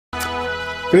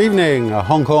Good evening.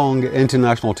 Hong Kong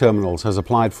International Terminals has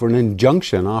applied for an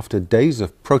injunction after days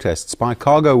of protests by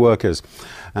cargo workers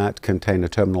at Container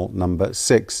Terminal number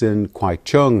 6 in Kwai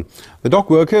Chung. The dock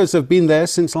workers have been there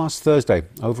since last Thursday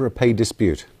over a pay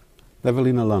dispute.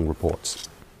 Evelina Leung reports.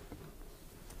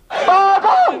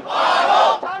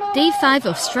 Day 5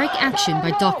 of strike action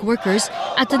by dock workers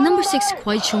at the number 6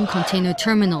 Kwai Chung Container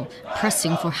Terminal,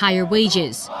 pressing for higher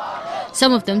wages.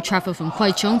 Some of them traveled from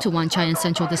Kwai Chung to Wan Chai and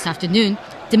Central this afternoon,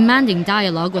 demanding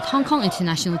dialogue with Hong Kong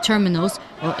International Terminals,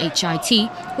 or HIT,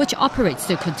 which operates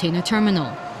the container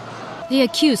terminal. They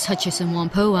accused Hutchison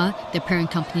Whampoa, the parent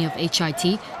company of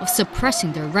HIT, of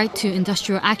suppressing their right to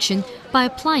industrial action by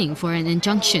applying for an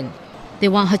injunction. They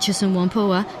want Hutchison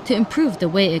Whampoa to improve the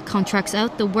way it contracts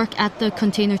out the work at the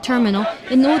container terminal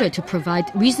in order to provide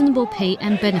reasonable pay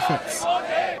and benefits.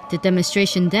 The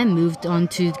demonstration then moved on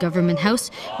to the Government House,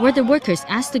 where the workers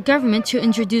asked the government to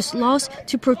introduce laws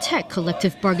to protect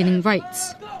collective bargaining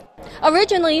rights.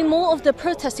 Originally, more of the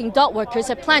protesting dock workers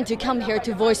had planned to come here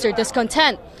to voice their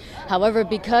discontent. However,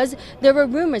 because there were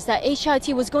rumors that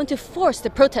HIT was going to force the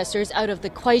protesters out of the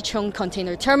Kwai Chung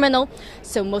container terminal,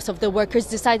 so most of the workers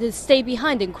decided to stay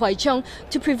behind in Kwai Chung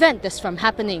to prevent this from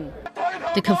happening.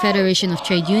 The Confederation of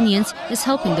Trade Unions is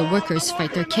helping the workers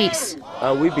fight their case.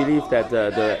 We believe that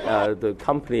the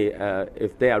company,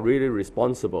 if they are really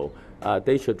responsible,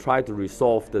 they should try to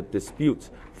resolve the disputes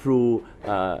through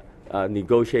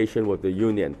negotiation with the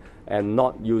union and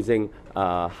not using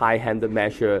high-handed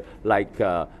measure like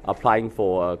applying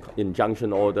for an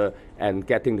injunction order and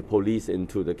getting the police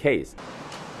into the case.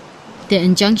 The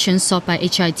injunction sought by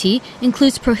HIT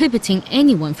includes prohibiting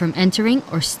anyone from entering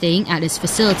or staying at its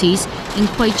facilities in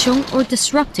Kwai Chung or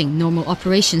disrupting normal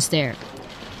operations there.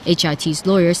 HIT's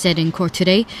lawyer said in court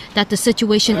today that the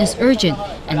situation is urgent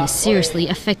and is seriously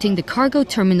affecting the cargo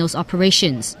terminal's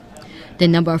operations. The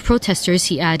number of protesters,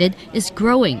 he added, is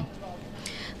growing.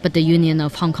 But the Union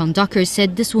of Hong Kong Dockers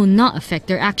said this will not affect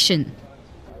their action.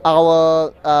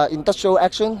 Our industrial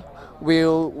action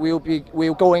will be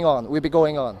going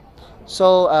on.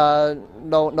 So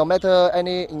no matter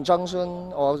any injunction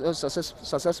or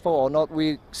successful or not,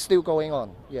 we still going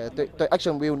on. Yeah, the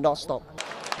action will not stop.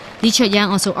 Lee Chet-yang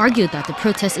also argued that the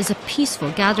protest is a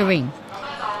peaceful gathering.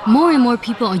 More and more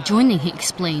people are joining, he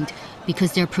explained,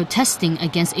 because they're protesting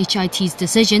against HIT's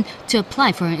decision to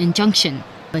apply for an injunction.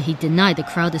 But he denied the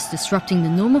crowd is disrupting the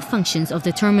normal functions of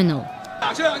the terminal.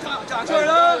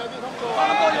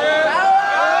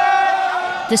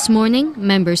 This morning,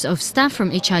 members of staff from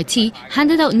HIT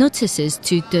handed out notices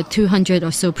to the 200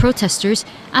 or so protesters,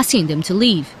 asking them to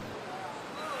leave.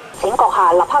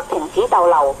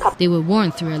 They were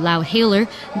warned through a loud hailer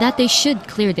that they should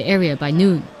clear the area by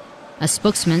noon. A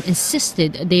spokesman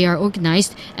insisted they are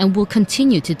organized and will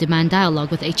continue to demand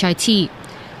dialogue with HIT.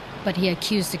 But he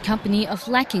accused the company of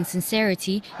lacking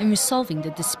sincerity in resolving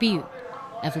the dispute.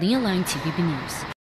 Evelina Leung, TVB News.